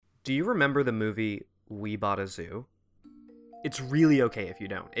Do you remember the movie We Bought a Zoo? It's really okay if you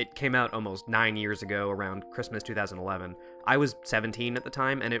don't. It came out almost 9 years ago, around Christmas 2011. I was 17 at the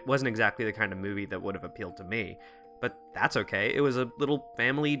time, and it wasn't exactly the kind of movie that would have appealed to me. But that's okay. It was a little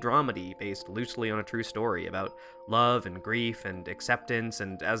family dramedy based loosely on a true story about love and grief and acceptance,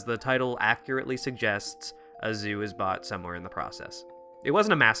 and as the title accurately suggests, a zoo is bought somewhere in the process. It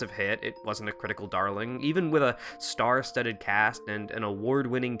wasn't a massive hit, it wasn't a critical darling. Even with a star-studded cast and an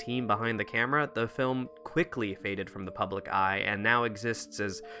award-winning team behind the camera, the film quickly faded from the public eye and now exists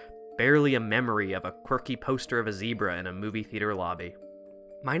as barely a memory of a quirky poster of a zebra in a movie theater lobby.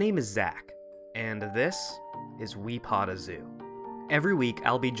 My name is Zach, and this is We Bought a Zoo. Every week,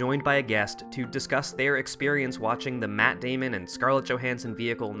 I'll be joined by a guest to discuss their experience watching the Matt Damon and Scarlett Johansson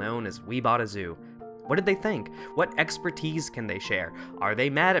vehicle known as We Bought a Zoo. What did they think? What expertise can they share? Are they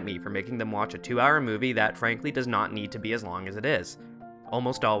mad at me for making them watch a 2-hour movie that frankly does not need to be as long as it is?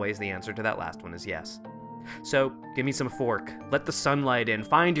 Almost always the answer to that last one is yes. So, give me some fork, let the sunlight in,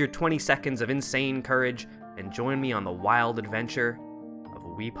 find your 20 seconds of insane courage, and join me on the wild adventure of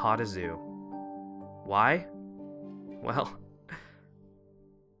We Bought a Zoo. Why? Well,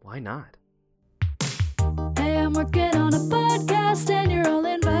 why not? Hey, I'm working on a podcast and you're only